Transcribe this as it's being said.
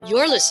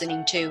You're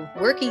listening to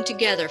Working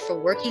Together for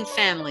Working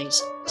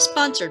Families,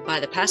 sponsored by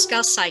the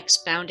Pascal Sykes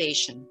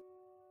Foundation.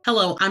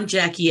 Hello, I'm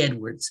Jackie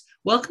Edwards.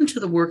 Welcome to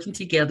the Working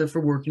Together for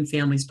Working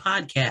Families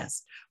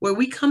podcast, where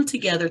we come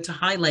together to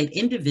highlight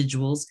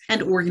individuals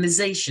and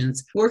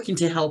organizations working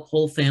to help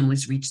whole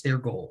families reach their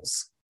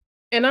goals.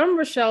 And I'm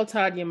Rochelle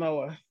Todd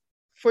Yamoa.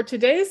 For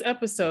today's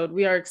episode,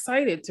 we are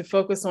excited to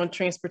focus on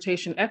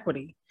transportation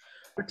equity.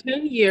 For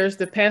 10 years,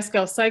 the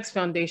Pascal Sykes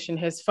Foundation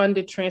has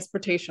funded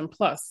Transportation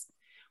Plus,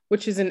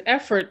 which is an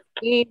effort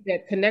aimed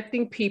at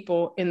connecting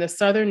people in the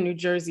southern New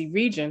Jersey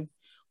region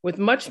with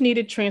much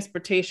needed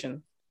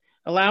transportation,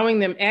 allowing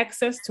them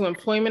access to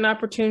employment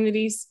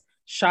opportunities,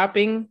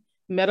 shopping,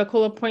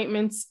 medical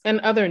appointments, and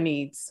other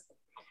needs.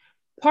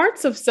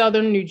 Parts of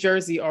southern New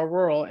Jersey are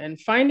rural, and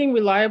finding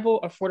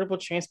reliable, affordable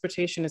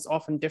transportation is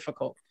often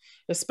difficult,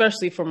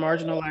 especially for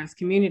marginalized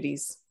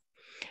communities.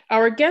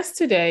 Our guests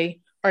today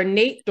are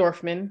Nate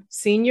Dorfman,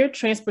 Senior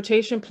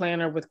Transportation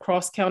Planner with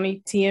Cross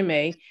County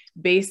TMA,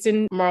 based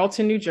in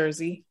Marlton, New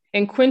Jersey,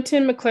 and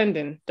Quentin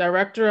McClendon,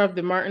 Director of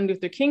the Martin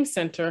Luther King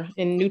Center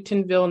in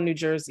Newtonville, New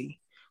Jersey.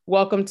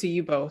 Welcome to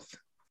you both.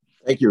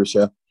 Thank you,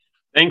 Rochelle.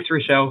 Thanks,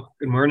 Rochelle.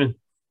 Good morning.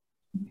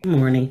 Good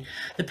morning.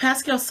 The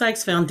Pascal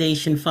Sykes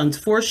Foundation funds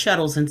 4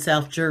 shuttles in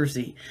South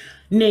Jersey.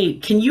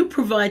 Nate, can you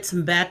provide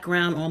some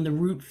background on the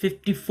Route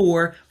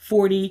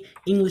 5440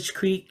 English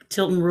Creek,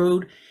 Tilton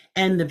Road,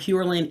 and the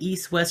Pure Land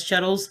East-West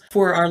shuttles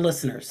for our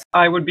listeners?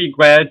 I would be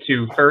glad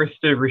to. First,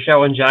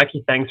 Rochelle and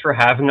Jackie, thanks for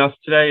having us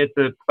today. It's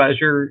a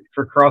pleasure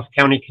for Cross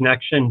County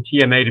Connection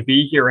TMA to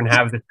be here and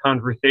have this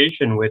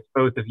conversation with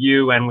both of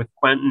you and with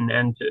Quentin,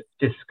 and to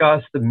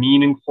discuss the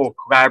meaningful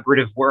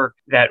collaborative work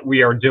that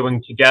we are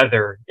doing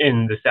together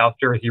in the South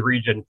Jersey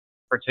region,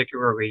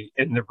 particularly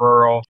in the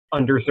rural,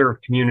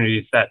 underserved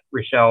communities that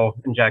Rochelle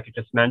and Jackie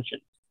just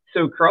mentioned.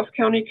 So Cross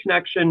County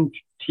Connection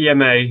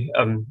TMA,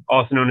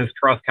 also known as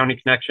Cross County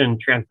Connection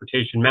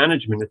Transportation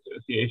Management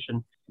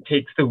Association,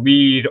 takes the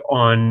lead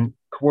on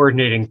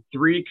coordinating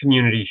 3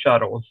 community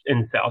shuttles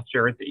in South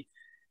Jersey.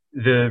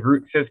 The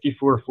Route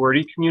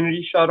 5440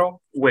 Community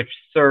Shuttle, which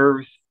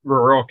serves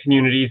rural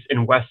communities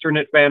in western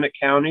Atlantic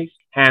counties,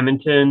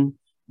 Hamilton,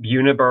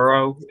 Buena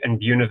Borough, and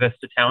Buena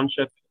Vista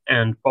Township,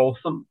 and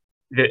Folsom.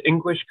 The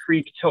English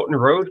Creek Tilton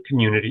Road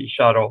Community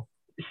Shuttle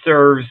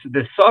serves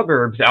the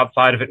suburbs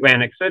outside of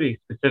Atlantic City,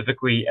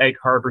 specifically Egg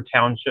Harbor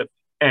Township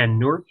and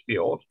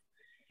Northfield.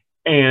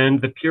 And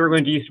the Pure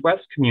Land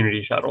East-West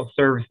Community Shuttle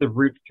serves the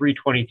Route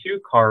 322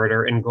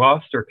 corridor in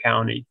Gloucester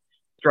County,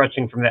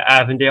 stretching from the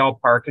Avondale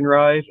Park and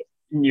Ride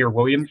near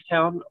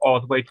Williamstown all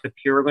the way to the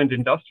Pure Land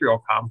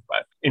Industrial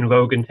Complex in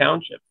Logan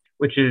Township,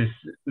 which is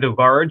the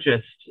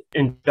largest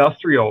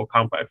industrial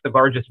complex, the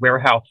largest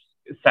warehouse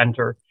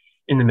center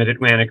in the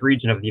Mid-Atlantic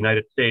region of the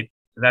United States.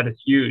 So that is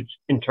huge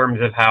in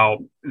terms of how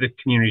the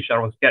community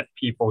shuttles get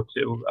people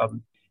to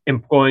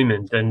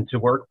employment and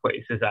to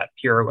workplaces at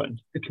Pure Land.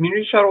 The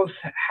community shuttles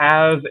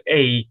have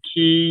a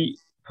key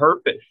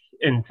purpose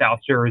in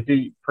South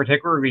Jersey,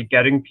 particularly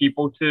getting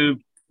people to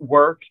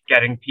work,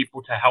 getting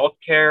people to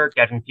healthcare,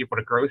 getting people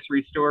to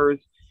grocery stores,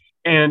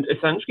 and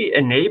essentially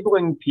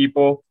enabling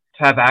people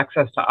to have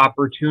access to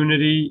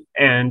opportunity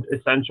and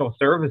essential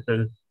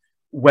services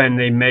when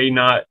they may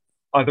not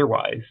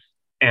otherwise.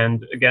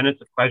 And again,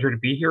 it's a pleasure to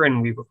be here, and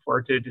we look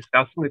forward to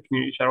discussing the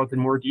community shuttles in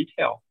more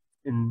detail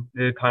in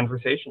the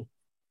conversation.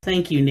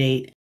 Thank you,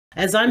 Nate.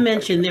 As I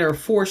mentioned, there are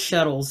 4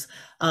 shuttles,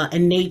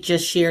 and Nate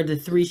just shared the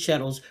 3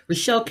 shuttles.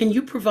 Rochelle, can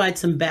you provide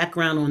some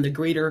background on the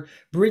Greater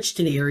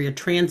Bridgeton Area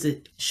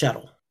Transit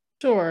Shuttle?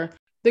 Sure.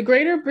 The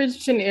Greater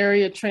Bridgeton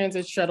Area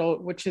Transit Shuttle,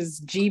 which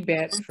is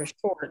GBAT for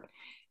short,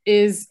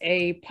 is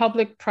a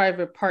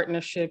public-private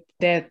partnership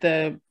that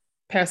the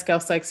Pascal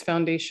Sykes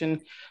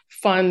Foundation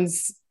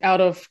funds out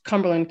of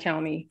Cumberland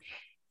County.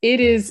 It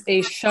is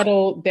a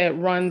shuttle that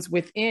runs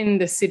within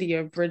the city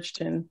of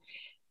Bridgeton,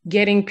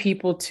 getting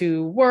people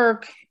to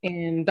work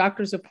and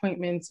doctor's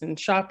appointments and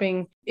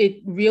shopping.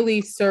 It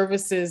really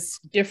services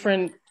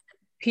different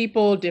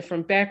people,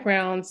 different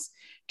backgrounds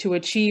to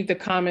achieve the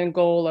common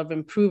goal of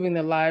improving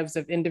the lives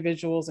of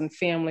individuals and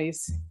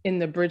families in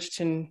the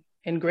Bridgeton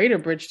and Greater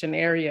Bridgeton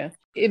area.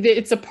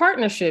 It's a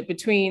partnership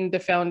between the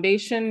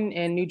foundation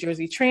and New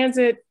Jersey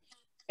Transit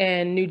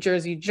and New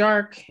Jersey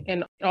JARC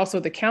and also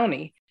the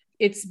county.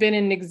 It's been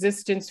in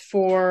existence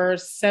for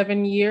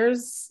 7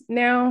 years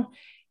now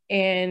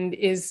and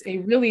is a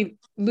really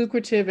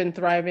lucrative and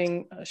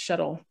thriving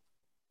shuttle.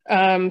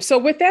 So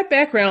with that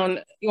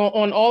background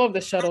on all of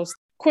the shuttles,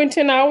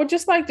 Quentin, I would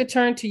just like to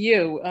turn to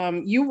you.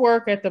 You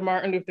work at the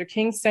Martin Luther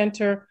King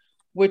Center,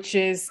 which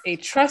is a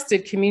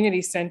trusted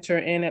community center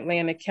in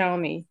Atlantic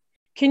County.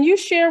 Can you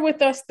share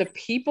with us the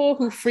people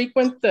who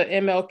frequent the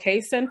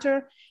MLK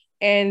Center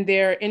and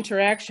their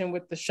interaction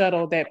with the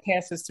shuttle that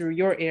passes through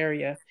your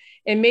area,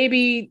 and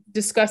maybe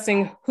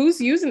discussing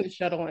who's using the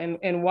shuttle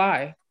and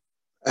why?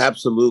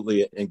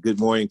 Absolutely. And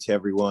good morning to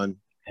everyone.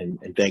 And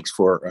thanks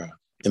for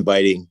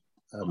inviting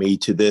me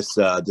to this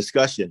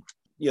discussion.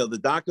 You know, the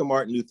Dr.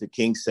 Martin Luther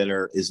King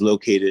Center is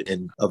located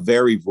in a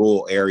very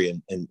rural area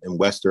in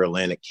Western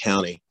Atlantic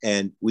County.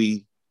 And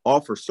we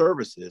offer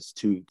services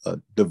to a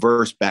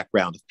diverse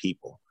background of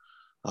people.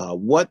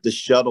 What the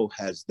shuttle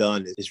has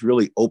done is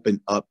really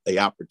opened up an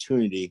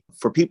opportunity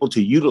for people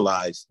to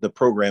utilize the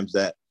programs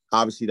that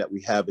obviously that we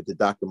have at the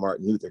Dr.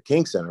 Martin Luther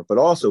King Center, but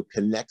also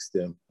connects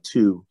them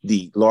to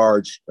the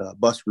large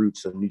bus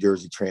routes of New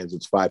Jersey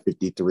Transit's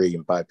 553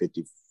 and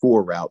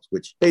 554 routes,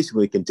 which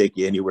basically can take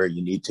you anywhere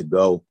you need to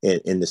go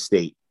in the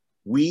state.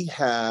 We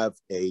have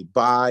a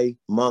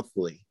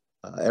bi-monthly,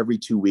 every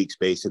 2 weeks,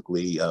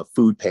 basically,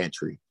 food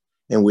pantry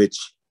in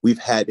which we've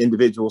had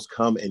individuals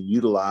come and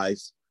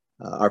utilize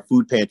our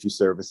food pantry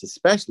service,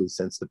 especially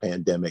since the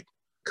pandemic,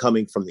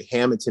 coming from the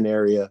Hamilton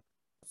area,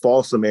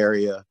 Folsom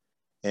area,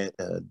 and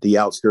the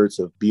outskirts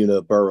of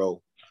Buena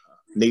Borough,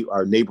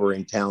 our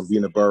neighboring town,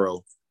 Buena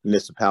Borough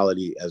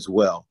municipality as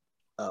well.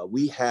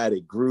 We had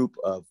a group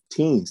of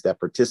teens that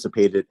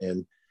participated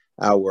in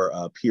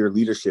our peer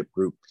leadership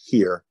group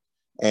here,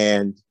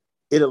 and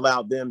it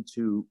allowed them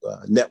to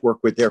network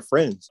with their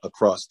friends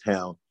across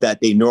town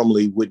that they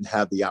normally wouldn't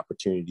have the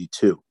opportunity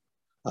to.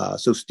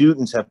 So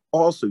students have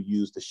also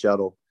used the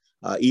shuttle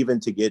even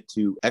to get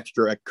to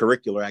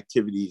extracurricular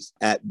activities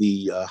at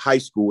the high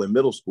school and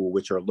middle school,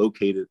 which are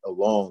located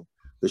along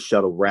the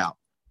shuttle route.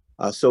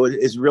 So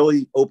it's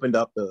really opened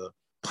up the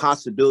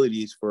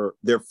possibilities for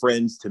their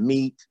friends to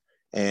meet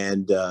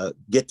and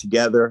get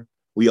together.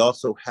 We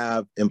also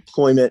have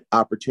employment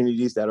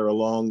opportunities that are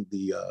along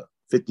the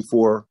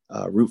 54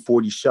 Route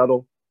 40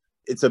 shuttle.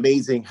 It's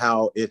amazing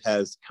how it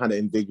has kind of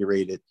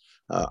invigorated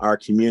our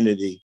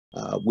community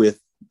with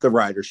the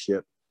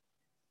ridership.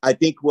 I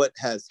think what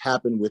has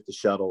happened with the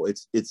shuttle,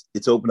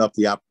 it's opened up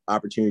the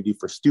opportunity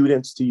for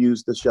students to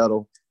use the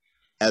shuttle,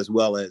 as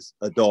well as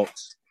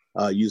adults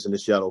using the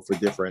shuttle for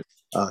different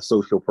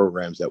social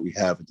programs that we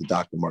have at the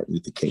Dr. Martin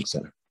Luther King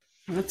Center.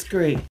 That's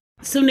great.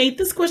 So Nate,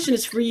 this question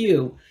is for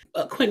you.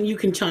 Quentin, you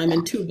can chime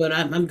in too, but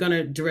I'm going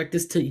to direct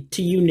this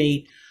to you,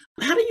 Nate.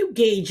 How do you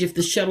gauge if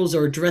the shuttles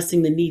are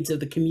addressing the needs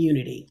of the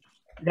community?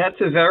 That's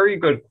a very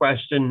good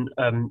question,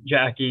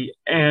 Jackie.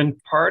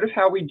 And part of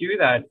how we do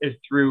that is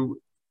through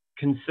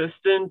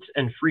consistent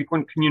and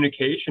frequent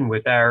communication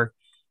with our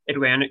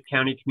Atlantic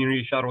County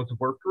Community Shuttles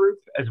Work Group,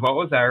 as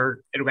well as our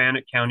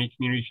Atlantic County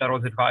Community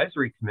Shuttles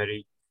Advisory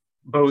Committee,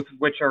 both of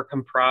which are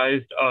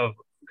comprised of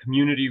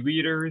community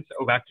leaders,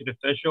 elected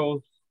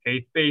officials,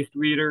 faith-based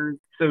leaders,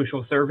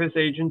 social service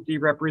agency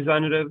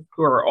representatives,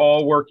 who are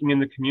all working in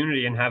the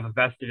community and have a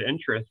vested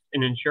interest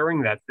in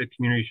ensuring that the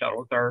community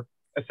shuttles are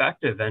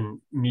effective and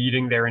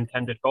meeting their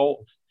intended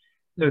goals.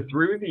 So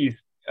through these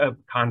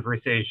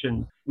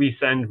conversations, we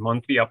send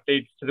monthly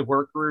updates to the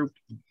work group.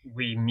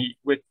 We meet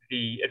with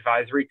the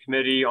advisory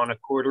committee on a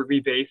quarterly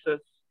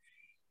basis.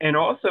 And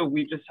also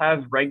we just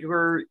have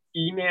regular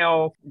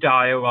email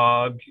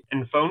dialogue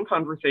and phone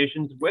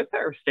conversations with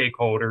our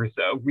stakeholders.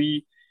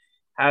 We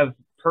have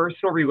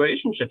personal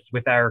relationships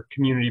with our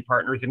community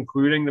partners,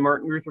 including the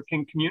Martin Luther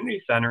King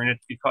Community Center. And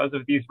it's because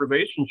of these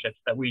relationships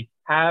that we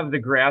have the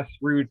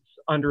grassroots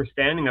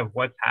understanding of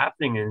what's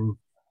happening in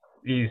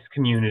these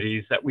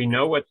communities, that we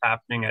know what's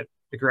happening at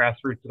the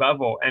grassroots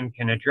level and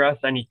can address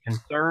any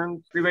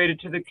concerns related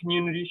to the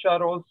community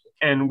shuttles.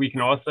 And we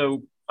can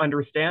also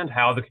understand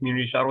how the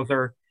community shuttles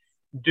are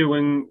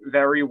doing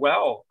very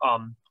well.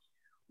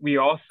 We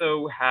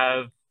also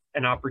have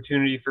an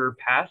opportunity for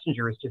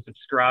passengers to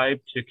subscribe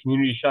to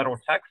community shuttle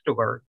text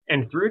alerts.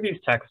 And through these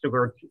text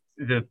alerts,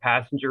 the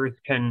passengers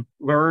can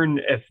learn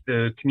if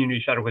the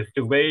community shuttle is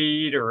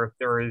delayed, or if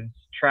there is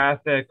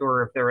traffic,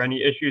 or if there are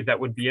any issues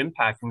that would be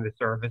impacting the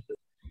services.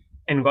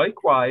 And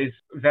likewise,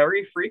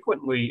 very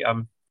frequently,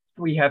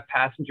 we have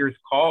passengers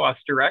call us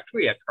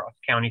directly at Cross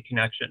County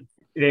Connection.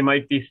 They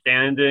might be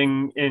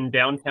standing in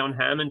downtown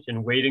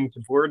Hamilton waiting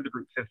to board the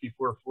Route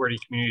 5440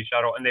 community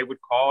shuttle, and they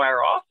would call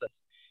our office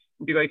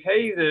and be like,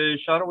 hey, the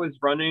shuttle is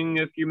running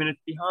a few minutes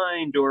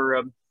behind,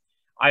 or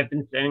I've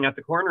been standing at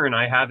the corner and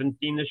I haven't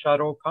seen the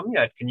shuttle come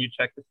yet. Can you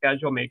check the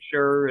schedule, make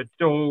sure it's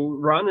still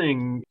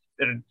running,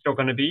 that it's still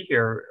going to be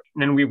here?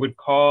 And then we would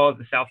call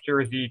the South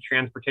Jersey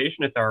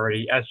Transportation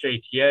Authority,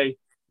 SJTA,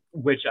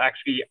 which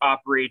actually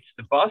operates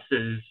the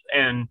buses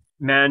and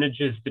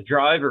manages the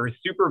drivers,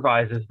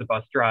 supervises the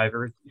bus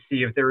drivers,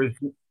 see if there is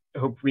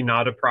hopefully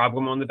not a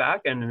problem on the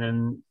back end, and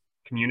then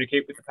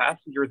communicate with the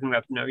passengers and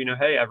let them know,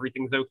 hey,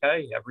 everything's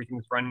okay,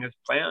 everything's running as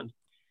planned.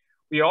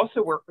 We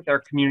also work with our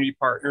community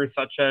partners,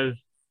 such as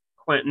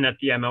Quentin at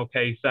the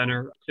MLK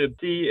Center, to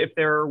see if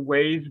there are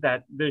ways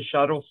that the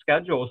shuttle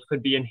schedules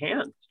could be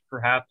enhanced.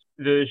 Perhaps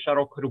the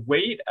shuttle could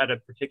wait at a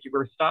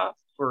particular stop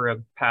for a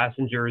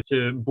passenger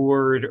to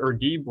board or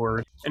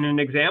deboard. And an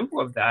example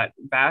of that,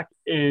 back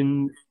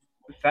in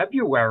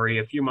February,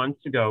 a few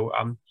months ago,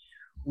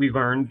 we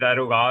learned that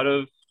a lot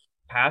of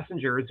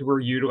passengers were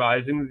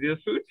utilizing the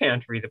food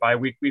pantry, the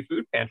biweekly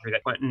food pantry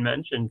that Quentin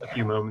mentioned a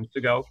few moments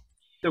ago.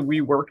 So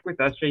we worked with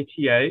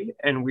SJTA,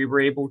 and we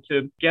were able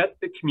to get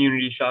the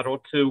community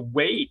shuttle to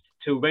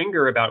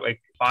linger about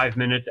 5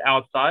 minutes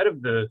outside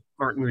of the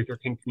Martin Luther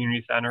King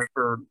Community Center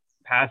for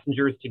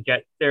passengers to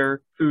get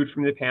their food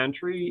from the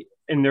pantry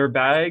in their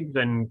bags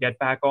and get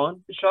back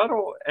on the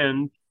shuttle.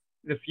 And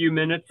the few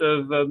minutes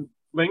of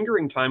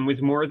lingering time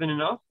was more than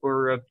enough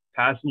for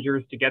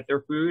passengers to get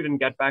their food and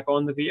get back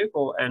on the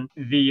vehicle. And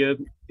the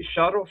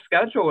shuttle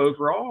schedule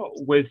overall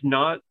was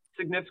not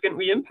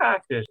significantly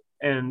impacted,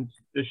 and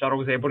the shuttle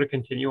was able to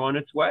continue on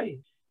its way.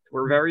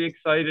 We're very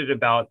excited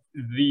about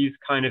these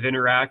kind of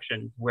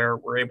interactions where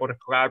we're able to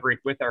collaborate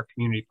with our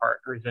community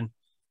partners and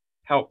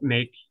help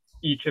make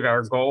each of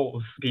our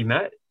goals be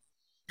met.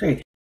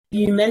 Great.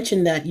 You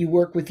mentioned that you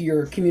work with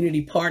your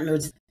community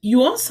partners.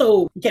 You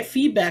also get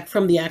feedback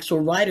from the actual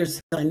riders.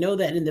 I know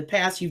that in the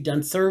past you've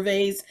done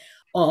surveys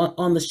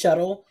on the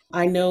shuttle.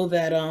 I know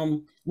that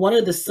one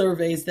of the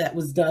surveys that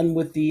was done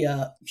with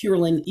the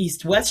Pureland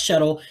East-West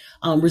shuttle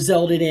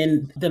resulted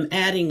in them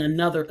adding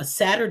a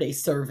Saturday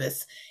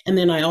service. And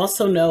then I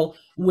also know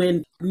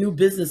when new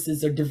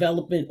businesses or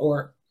development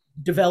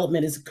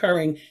is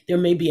occurring, there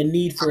may be a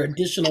need for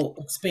additional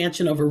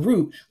expansion of a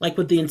route, like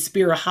with the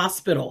Inspira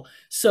Hospital.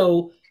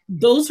 So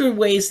those are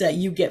ways that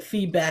you get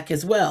feedback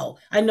as well.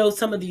 I know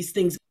some of these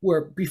things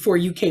were before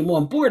you came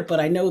on board, but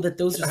I know that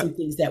those are some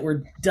things that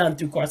were done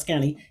through Cross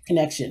County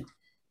Connection.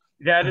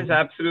 That is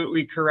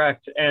absolutely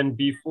correct. And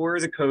before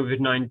the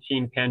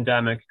COVID-19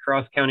 pandemic,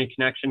 Cross County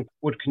Connection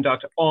would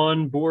conduct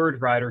on-board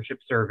ridership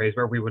surveys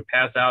where we would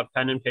pass out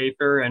pen and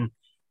paper and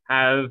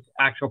have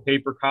actual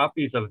paper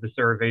copies of the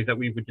surveys that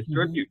we would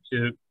distribute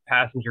to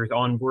passengers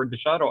on board the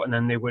shuttle. And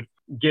then they would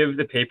give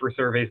the paper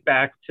surveys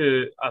back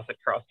to us at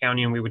Cross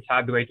County and we would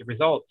tabulate the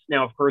results.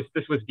 Now, of course,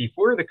 this was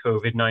before the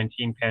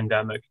COVID-19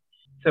 pandemic.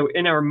 So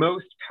in our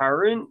most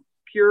current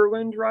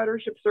Pureland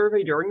ridership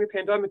survey during the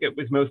pandemic, it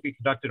was mostly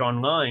conducted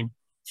online,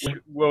 which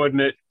we'll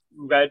admit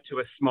led to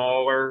a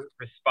smaller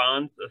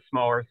response, a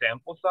smaller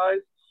sample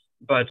size.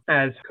 But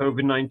as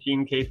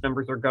COVID-19 case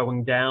numbers are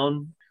going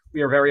down,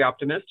 we are very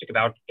optimistic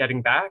about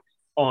getting back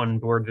on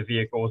board the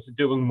vehicles,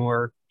 doing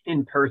more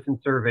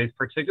in-person surveys,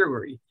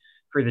 particularly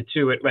for the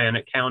 2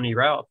 Atlantic County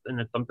routes. And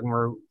it's something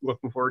we're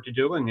looking forward to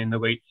doing in the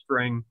late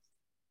spring,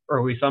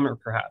 early summer,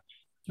 perhaps.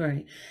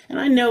 Right. And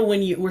I know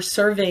when we're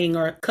surveying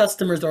our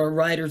customers or our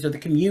riders or the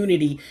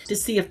community to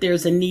see if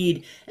there's a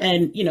need,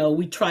 and,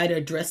 we try to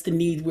address the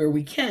need where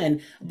we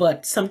can,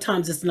 but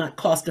sometimes it's not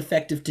cost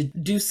effective to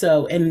do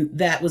so. And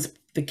that was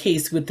the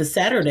case with the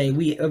Saturday.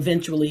 We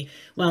eventually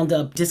wound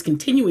up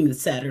discontinuing the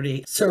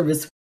Saturday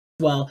service.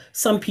 While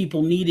some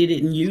people needed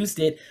it and used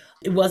it,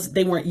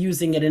 they weren't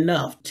using it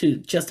enough to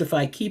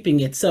justify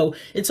keeping it. So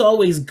it's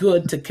always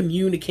good to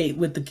communicate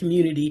with the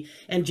community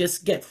and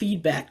just get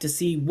feedback to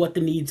see what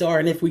the needs are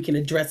and if we can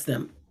address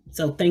them.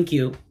 So thank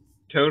you.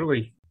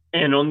 Totally.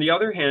 And on the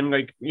other hand,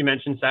 like you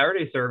mentioned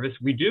Saturday service,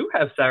 we do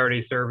have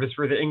Saturday service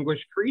for the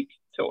English Creek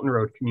Tilton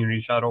Road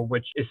Community Shuttle,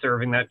 which is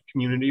serving that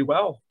community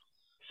well.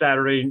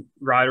 Saturday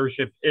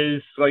ridership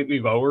is slightly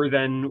lower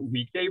than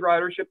weekday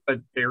ridership, but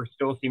there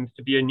still seems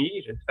to be a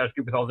need,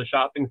 especially with all the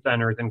shopping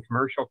centers and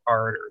commercial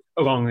corridors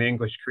along the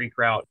English Creek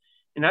route.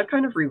 And that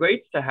kind of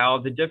relates to how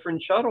the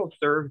different shuttles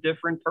serve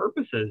different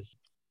purposes.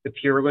 The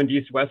Pureland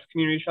East-West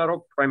Community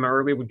Shuttle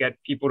primarily would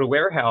get people to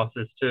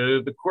warehouses,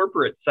 to the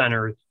corporate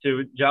centers,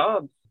 to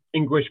jobs.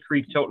 English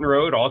Creek Tilton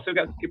Road also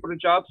gets people to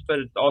jobs, but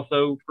it's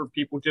also for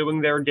people doing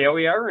their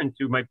daily errands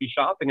who might be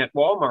shopping at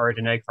Walmart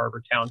in Egg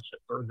Harbor Township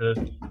or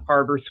the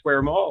Harbor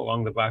Square Mall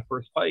along the Black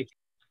Horse Pike.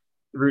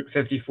 The Route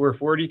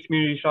 5440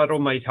 Community Shuttle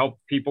might help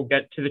people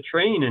get to the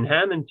train in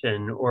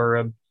Hamilton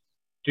or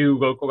do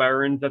local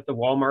errands at the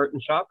Walmart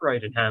and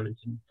ShopRite in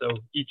Hamilton. So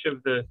each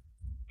of the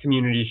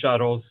community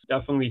shuttles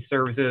definitely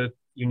serves a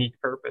unique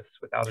purpose,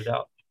 without a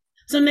doubt.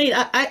 So Nate,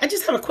 I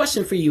just have a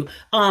question for you.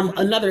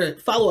 Another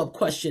follow-up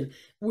question.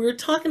 We're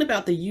talking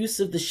about the use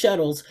of the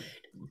shuttles.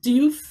 Do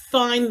you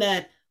find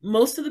that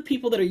most of the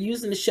people that are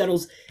using the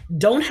shuttles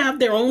don't have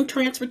their own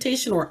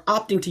transportation or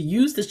opting to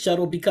use the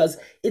shuttle because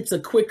it's a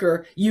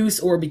quicker use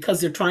or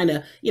because they're trying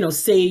to,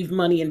 save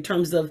money in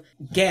terms of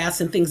gas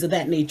and things of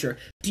that nature?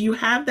 Do you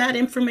have that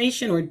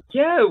information? Or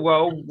Yeah,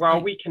 well,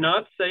 while we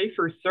cannot say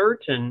for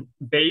certain,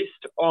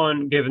 based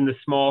on given the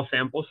small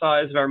sample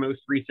size of our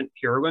most recent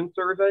Pureland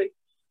survey,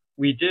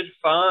 we did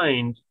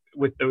find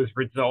with those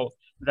results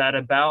that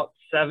about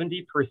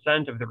 70%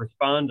 of the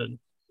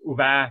respondents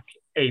lack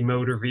a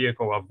motor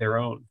vehicle of their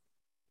own.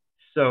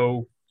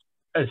 So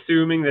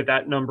assuming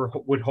that number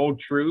would hold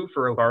true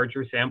for a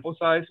larger sample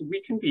size,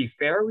 we can be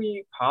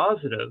fairly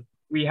positive.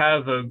 We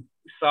have a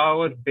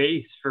solid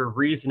base for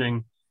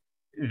reasoning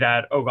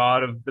that a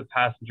lot of the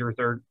passengers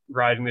are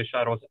riding the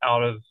shuttles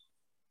out of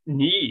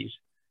need.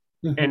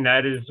 Mm-hmm. And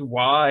that is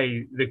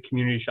why the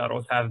community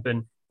shuttles have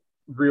been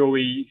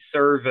really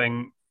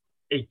serving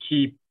a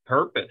key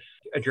purpose,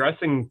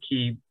 addressing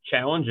key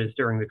challenges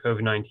during the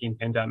COVID-19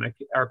 pandemic.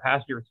 Our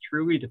passengers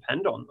truly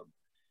depend on them.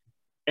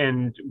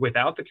 And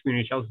without the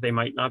community shuttles, they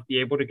might not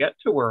be able to get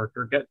to work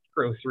or get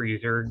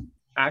groceries or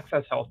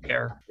access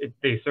healthcare.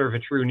 They serve a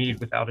true need,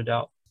 without a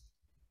doubt.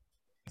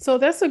 So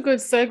that's a good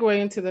segue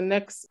into the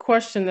next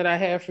question that I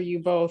have for you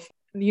both,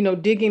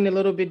 digging a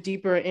little bit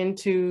deeper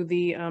into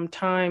the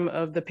time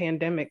of the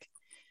pandemic.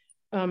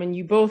 And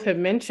you both have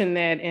mentioned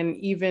that, and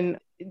even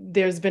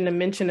there's been a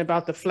mention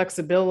about the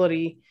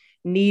flexibility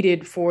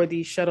needed for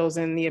these shuttles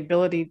and the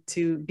ability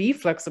to be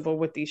flexible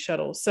with these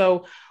shuttles.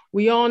 So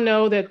we all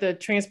know that the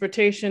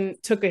transportation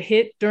took a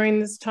hit during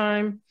this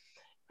time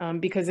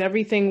because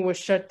everything was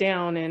shut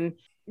down. And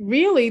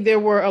really, there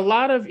were a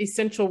lot of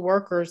essential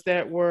workers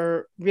that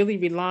were really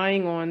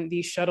relying on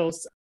these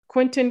shuttles.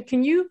 Quentin,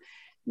 can you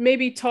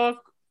maybe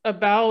talk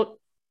about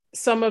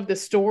some of the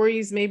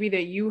stories maybe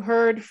that you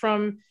heard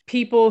from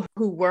people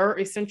who were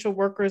essential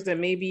workers that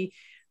maybe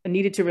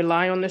needed to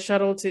rely on the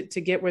shuttle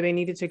to get where they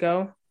needed to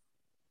go?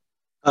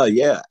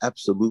 Yeah,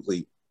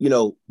 absolutely.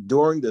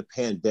 During the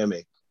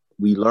pandemic,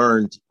 we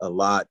learned a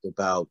lot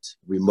about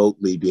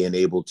remotely being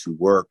able to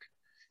work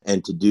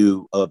and to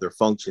do other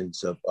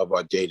functions of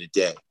our day to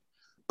day.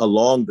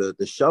 Along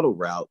the shuttle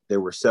route,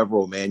 there were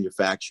several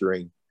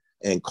manufacturing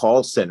and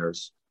call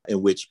centers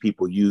in which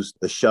people used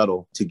the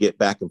shuttle to get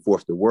back and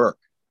forth to work.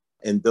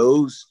 And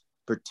those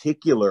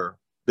particular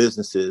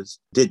businesses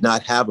did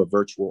not have a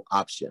virtual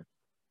option.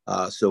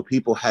 So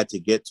people had to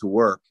get to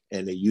work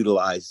and they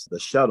utilized the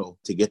shuttle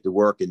to get to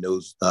work in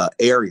those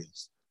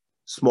areas.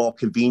 Small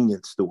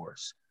convenience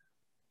stores.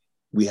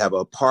 We have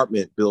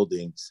apartment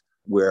buildings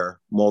where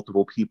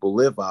multiple people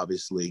live,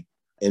 obviously.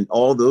 And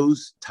all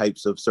those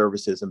types of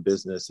services and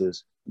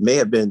businesses may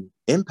have been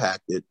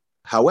impacted.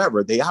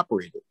 However, they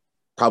operated,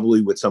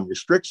 probably with some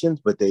restrictions,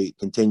 but they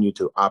continue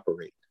to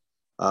operate.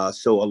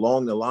 So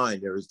along the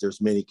line,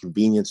 there's many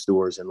convenience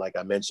stores. And like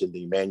I mentioned,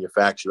 the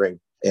manufacturing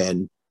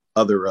and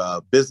other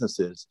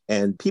businesses.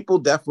 And people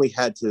definitely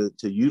had to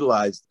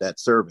utilize that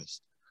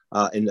service.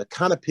 And to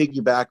kind of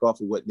piggyback off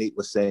of what Nate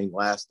was saying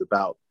last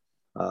about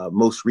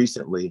most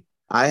recently,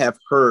 I have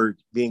heard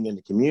being in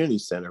the community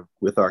center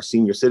with our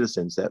senior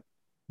citizens that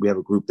we have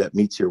a group that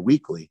meets here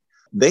weekly.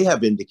 They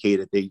have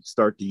indicated they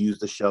start to use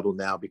the shuttle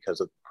now because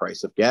of the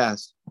price of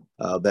gas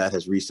that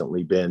has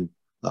recently been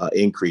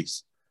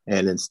increased.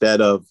 And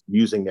instead of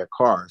using their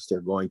cars,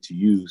 they're going to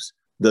use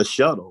the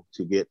shuttle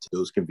to get to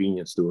those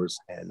convenience stores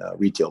and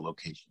retail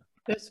locations.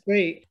 That's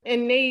great.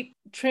 And Nate,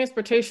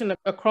 transportation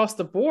across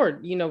the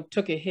board,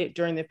 took a hit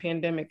during the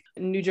pandemic.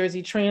 New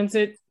Jersey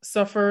Transit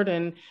suffered,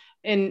 and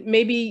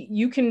maybe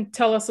you can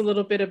tell us a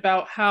little bit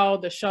about how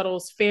the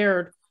shuttles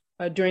fared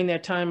during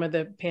that time of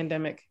the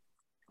pandemic.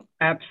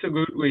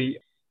 Absolutely.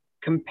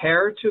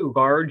 Compared to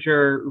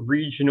larger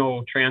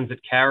regional transit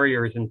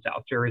carriers in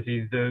South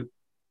Jersey,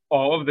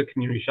 all of the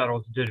community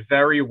shuttles did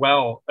very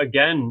well,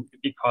 again,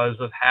 because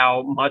of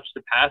how much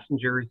the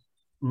passengers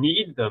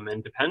need them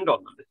and depend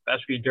on them,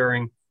 especially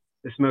during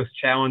this most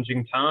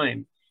challenging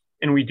time.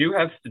 And we do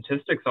have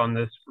statistics on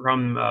this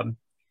from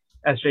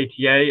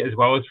SJTA as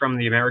well as from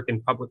the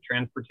American Public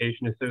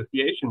Transportation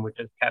Association, which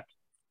has kept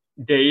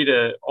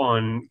data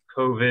on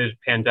COVID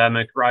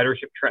pandemic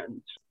ridership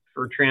trends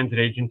for transit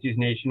agencies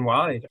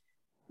nationwide.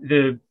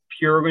 The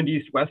Pure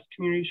East West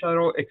Community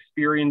Shuttle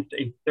experienced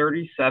a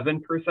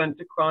 37%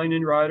 decline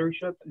in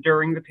ridership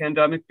during the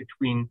pandemic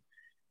between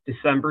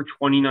December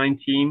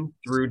 2019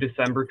 through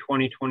December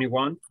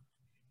 2021.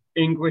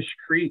 English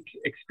Creek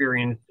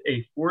experienced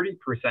a 40%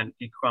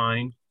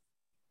 decline,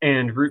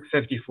 and Route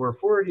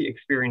 5440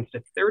 experienced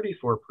a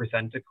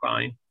 34%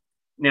 decline.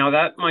 Now,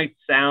 that might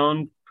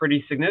sound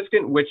pretty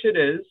significant, which it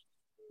is,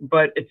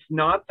 but it's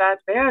not that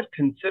bad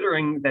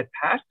considering that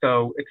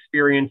PATCO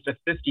experienced a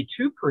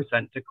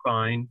 52%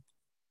 decline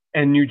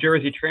and New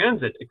Jersey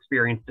Transit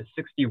experienced a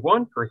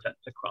 61%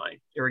 decline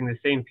during the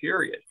same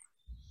period.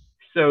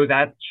 So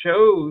that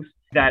shows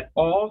that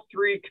all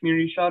three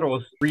community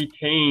shuttles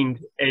retained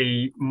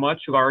a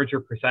much larger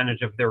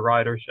percentage of their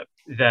ridership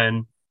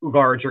than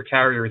larger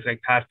carriers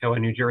like PATCO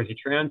and New Jersey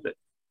Transit,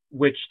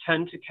 which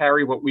tend to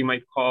carry what we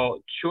might call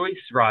choice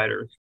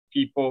riders,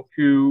 people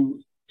who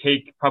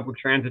take public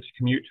transit to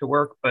commute to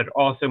work, but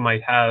also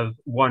might have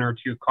one or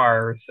two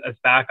cars as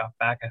backup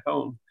back at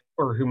home,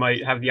 or who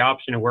might have the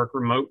option to work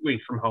remotely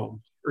from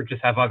home, or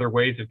just have other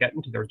ways of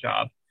getting to their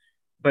job.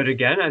 But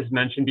again, as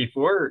mentioned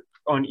before,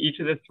 on each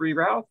of the three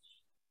routes,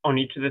 on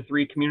each of the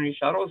three community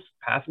shuttles,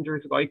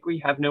 passengers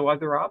likely have no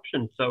other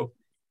option. So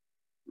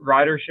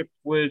ridership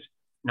would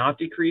not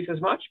decrease as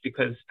much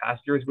because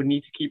passengers would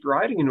need to keep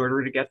riding in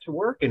order to get to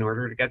work, in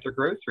order to get their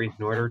groceries,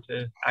 in order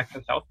to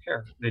access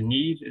healthcare. The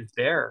need is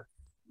there,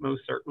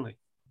 most certainly.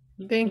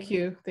 Thank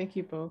you. Thank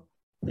you both.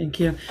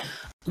 Thank you.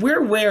 We're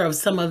aware of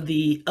some of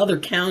the other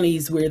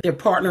counties where they're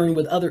partnering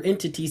with other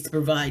entities to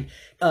provide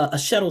a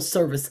shuttle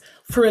service.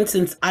 For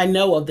instance, I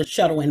know of the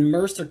shuttle in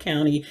Mercer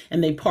County,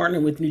 and they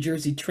partner with New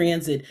Jersey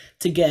Transit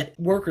to get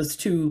workers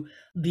to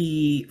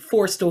the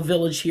Forestville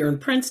Village here in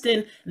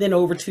Princeton, then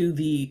over to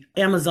the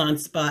Amazon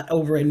spot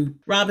over in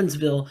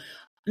Robbinsville.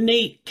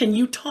 Nate, can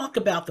you talk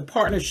about the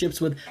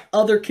partnerships with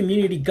other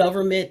community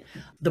government,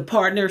 the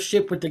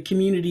partnership with the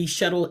Community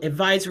Shuttle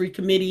Advisory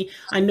Committee?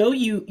 I know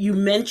you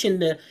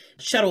mentioned the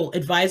Shuttle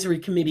Advisory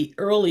Committee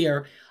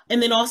earlier,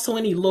 and then also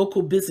any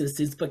local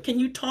businesses, but can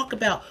you talk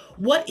about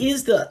what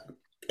is the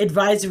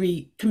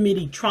advisory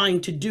committee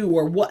trying to do,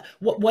 or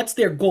what's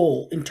their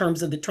goal in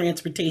terms of the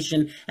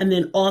transportation, and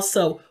then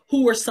also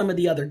who are some of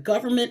the other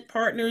government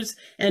partners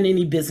and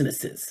any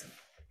businesses?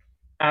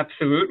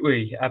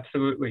 Absolutely.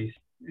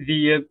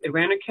 The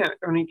Atlantic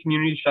County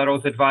Community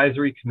Shuttles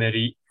Advisory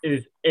Committee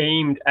is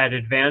aimed at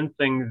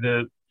advancing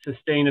the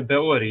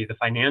sustainability, the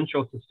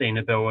financial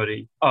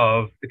sustainability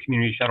of the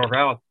community shuttle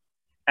routes.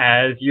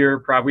 As you're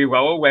probably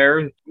well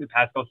aware, the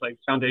Pascal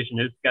Sykes Foundation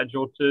is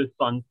scheduled to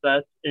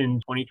sunset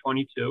in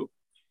 2022.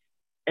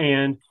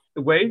 And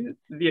the way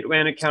the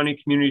Atlantic County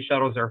Community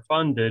Shuttles are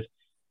funded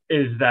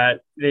is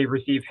that they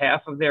receive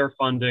half of their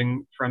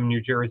funding from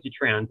New Jersey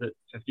Transit,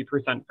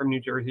 50% from New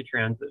Jersey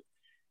Transit,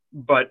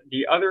 but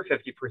the other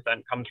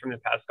 50% comes from the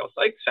Pascal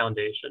Sykes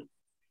Foundation.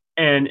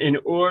 And in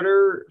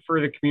order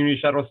for the community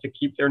shuttles to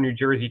keep their New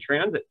Jersey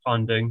Transit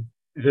funding,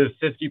 the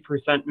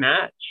 50%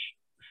 match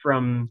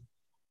from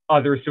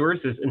other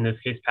sources, in this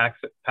case,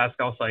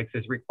 Pascal Sykes,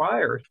 is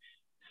required.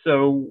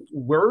 So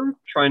we're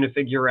trying to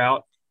figure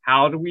out,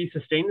 how do we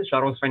sustain the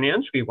shuttles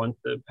financially once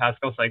the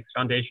Pascal Sykes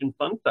Foundation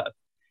sunsets?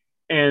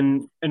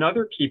 And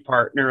another key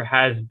partner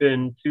has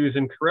been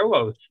Susan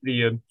Carrillos,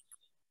 the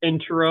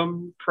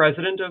interim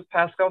president of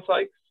Pascal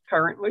Sykes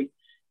currently.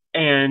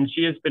 And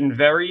she has been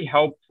very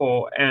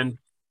helpful and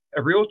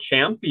a real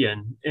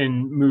champion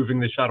in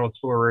moving the shuttles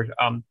forward.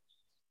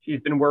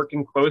 She's been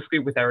working closely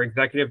with our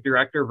executive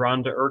director,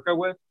 Rhonda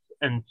Erkowitz,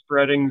 and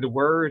spreading the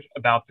word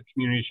about the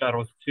community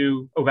shuttles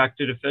to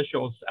elected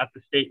officials at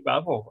the state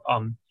level,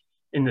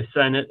 in the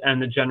Senate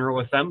and the General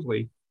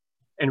Assembly.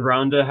 And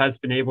Rhonda has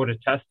been able to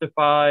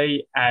testify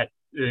at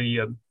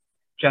the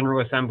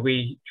General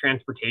Assembly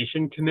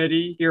Transportation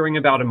Committee hearing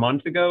about a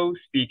month ago,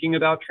 speaking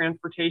about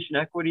transportation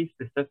equity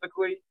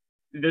specifically.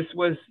 This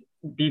was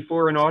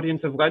before an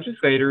audience of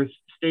legislators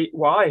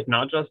statewide,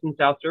 not just in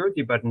South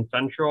Jersey, but in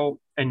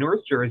Central and North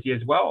Jersey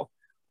as well,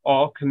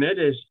 all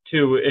committed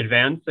to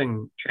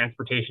advancing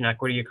transportation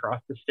equity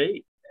across the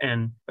state.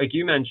 And like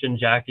you mentioned,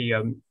 Jackie,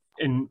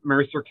 in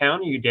Mercer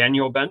County,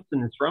 Daniel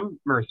Benson is from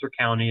Mercer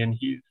County, and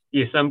he's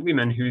the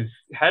assemblyman who's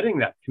heading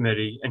that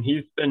committee. And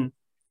he's been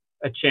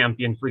a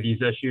champion for these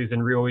issues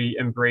and really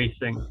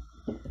embracing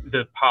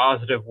the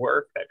positive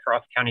work that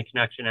Cross County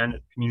Connection and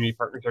its community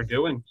partners are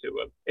doing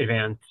to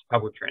advance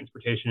public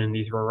transportation in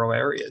these rural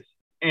areas.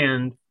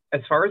 And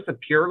as far as the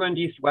Pureland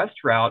East-West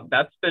route,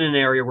 that's been an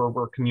area where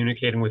we're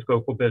communicating with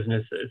local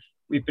businesses.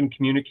 We've been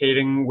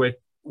communicating with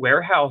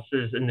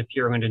warehouses in the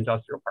Pureland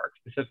Industrial Park,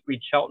 specifically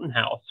Chelton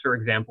House, for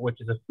example, which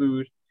is a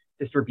food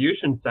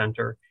distribution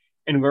center,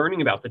 and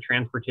learning about the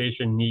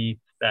transportation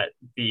needs that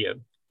the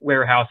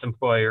warehouse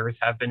employers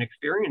have been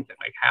experiencing,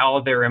 like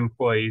how their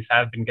employees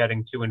have been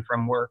getting to and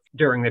from work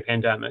during the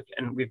pandemic.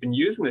 And we've been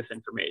using this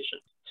information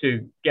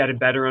to get a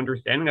better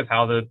understanding of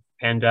how the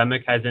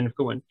pandemic has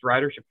influenced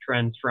ridership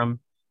trends from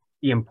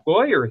the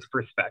employer's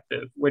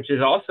perspective, which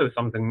is also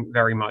something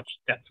very much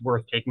that's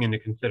worth taking into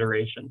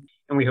consideration.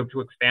 And we hope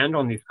to expand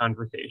on these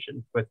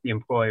conversations with the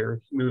employers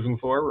moving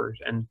forward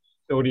and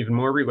build even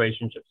more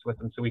relationships with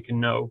them so we can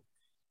know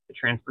the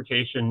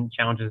transportation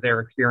challenges they're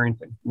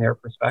experiencing from their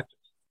perspective.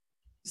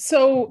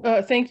 So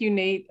thank you,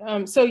 Nate.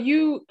 So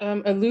you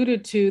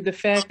alluded to the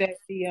fact that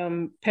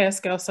the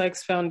Pascal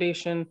Sykes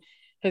Foundation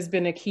has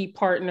been a key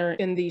partner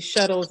in these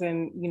shuttles,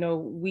 and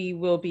we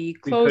will be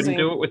closing. We couldn't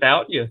do it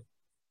without you.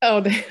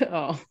 Oh,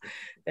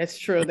 that's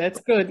true. That's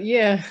good.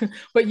 Yeah.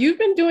 But you've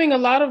been doing a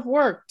lot of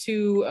work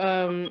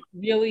to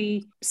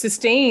really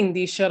sustain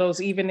these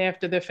shuttles even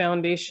after the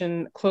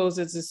foundation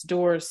closes its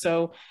doors.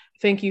 So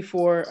thank you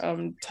for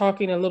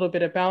talking a little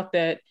bit about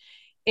that.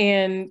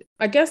 And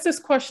I guess this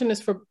question is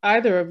for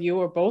either of you,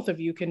 or both of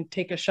you can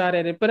take a shot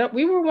at it. But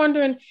we were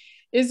wondering,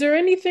 is there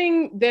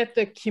anything that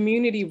the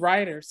community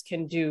riders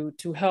can do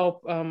to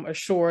help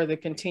assure the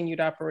continued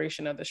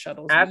operation of the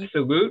shuttles?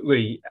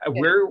 Absolutely.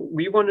 Yeah.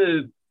 We want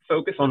to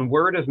focus on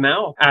word of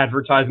mouth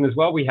advertising as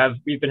well.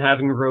 We've been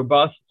having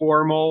robust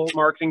formal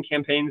marketing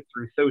campaigns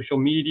through social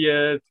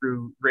media,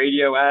 through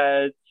radio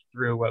ads,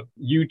 through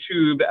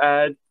YouTube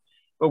ads,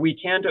 but we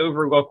can't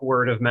overlook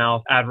word of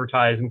mouth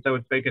advertising. So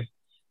it's like, if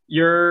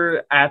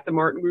you're at the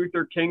Martin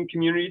Luther King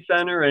Community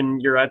Center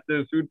and you're at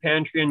the food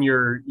pantry and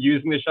you're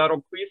using the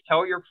shuttle, please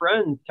tell your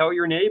friends, tell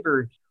your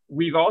neighbors.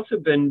 We've also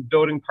been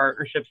building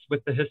partnerships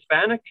with the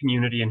Hispanic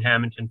community in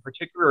Hamilton,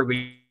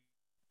 particularly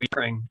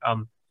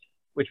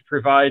which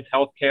provides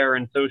healthcare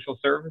and social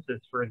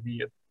services for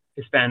the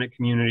Hispanic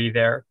community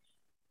there.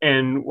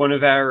 And one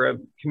of our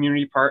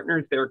community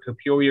partners there,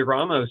 Copilia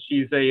Ramos,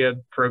 she's a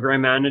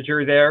program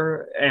manager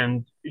there,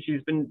 and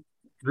she's been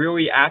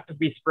really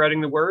actively spreading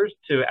the word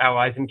to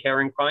allies and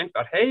caring clients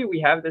about, hey,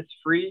 we have this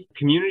free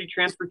community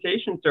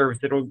transportation service.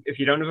 If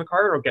you don't have a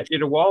car, it'll get you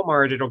to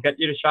Walmart, it'll get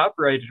you to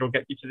ShopRite, it'll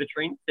get you to the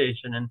train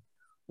station. And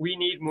we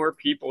need more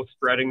people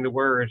spreading the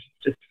word,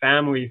 just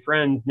family,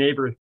 friends,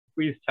 neighbors.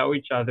 Please tell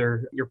each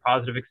other your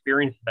positive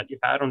experiences that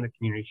you've had on the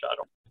community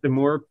shuttle. The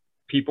more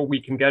people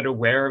we can get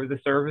aware of the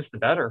service, the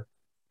better.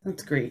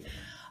 That's great.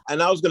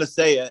 And I was going to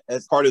say,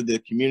 as part of the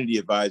community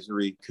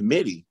advisory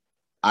committee,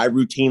 I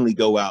routinely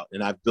go out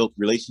and I've built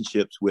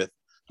relationships with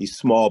these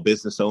small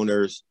business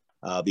owners,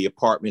 the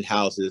apartment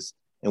houses,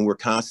 and we're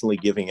constantly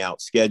giving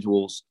out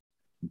schedules.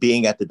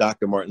 Being at the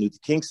Dr. Martin Luther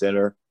King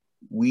Center,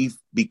 we've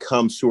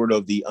become sort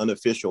of the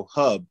unofficial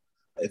hub.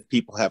 If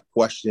people have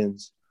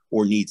questions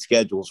or need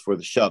schedules for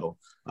the shuttle.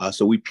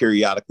 So we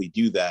periodically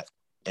do that.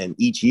 And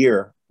each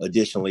year,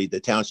 additionally, the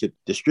township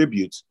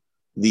distributes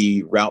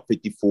the Route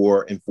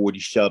 54 and 40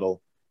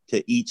 shuttle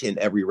to each and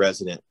every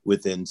resident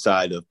within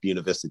inside of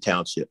Buena Vista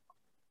Township.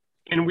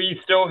 And we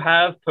still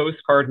have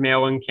postcard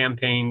mailing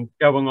campaigns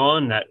going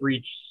on that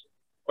reach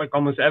like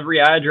almost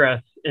every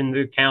address in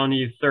the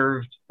counties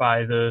served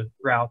by the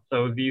route.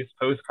 So these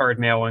postcard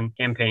mailing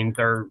campaigns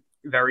are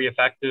very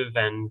effective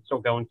and still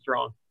going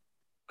strong.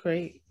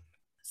 Great.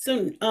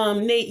 So,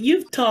 Nate,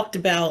 you've talked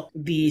about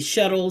the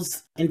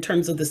shuttles in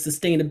terms of the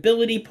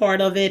sustainability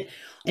part of it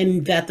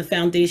and that the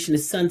foundation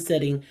is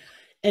sunsetting.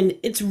 And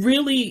it's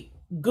really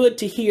good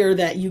to hear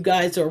that you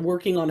guys are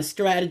working on a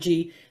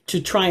strategy to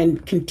try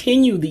and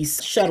continue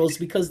these shuttles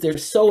because they're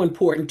so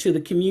important to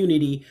the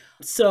community.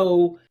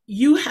 So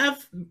you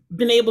have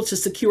been able to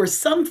secure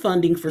some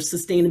funding for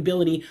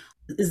sustainability.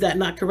 Is that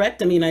not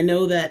correct? I mean, I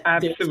know that.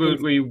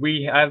 Absolutely.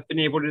 We have been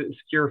able to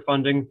secure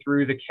funding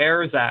through the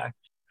CARES Act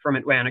from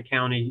Atlanta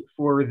County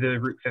for the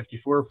Route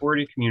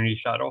 5440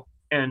 community shuttle.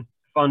 And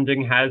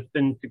funding has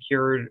been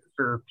secured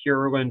for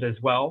Pureland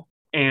as well.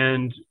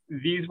 And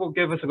these will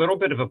give us a little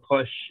bit of a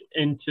push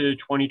into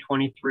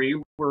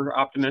 2023. We're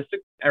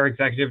optimistic. Our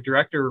executive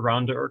director,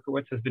 Rhonda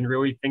Erkowitz, has been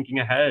really thinking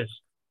ahead.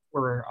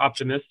 We're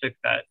optimistic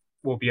that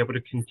we'll be able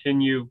to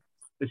continue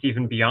this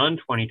even beyond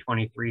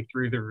 2023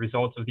 through the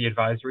results of the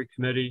advisory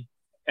committee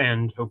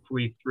and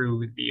hopefully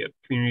through the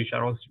community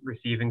shuttles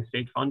receiving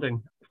state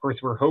funding. Of course,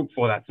 we're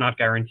hopeful. That's not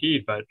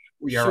guaranteed, but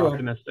we are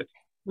optimistic.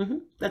 Mm-hmm.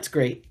 That's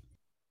great.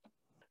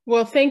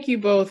 Well, thank you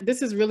both. This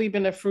has really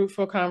been a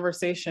fruitful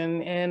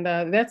conversation, and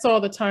that's all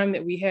the time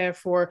that we have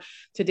for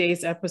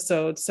today's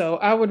episode. So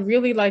I would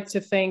really like to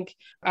thank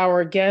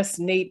our guests,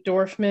 Nate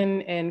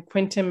Dorfman and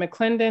Quentin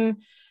McClendon.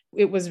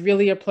 It was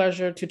really a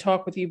pleasure to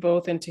talk with you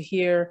both and to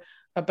hear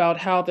about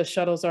how the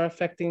shuttles are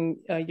affecting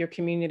your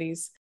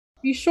communities.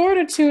 Be sure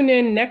to tune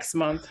in next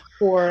month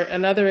for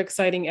another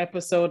exciting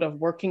episode of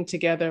Working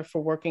Together for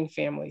Working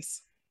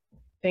Families.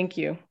 Thank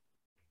you.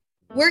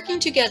 Working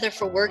Together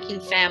for Working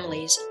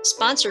Families,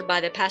 sponsored by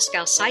the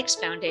Pascal Sykes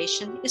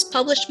Foundation, is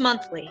published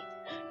monthly.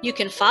 You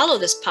can follow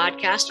this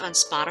podcast on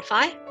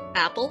Spotify,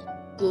 Apple,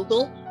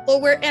 Google,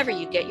 or wherever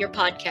you get your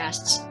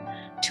podcasts.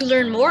 To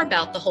learn more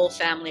about the Whole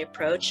Family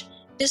Approach,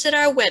 visit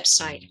our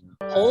website,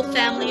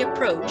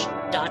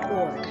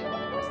 wholefamilyapproach.org.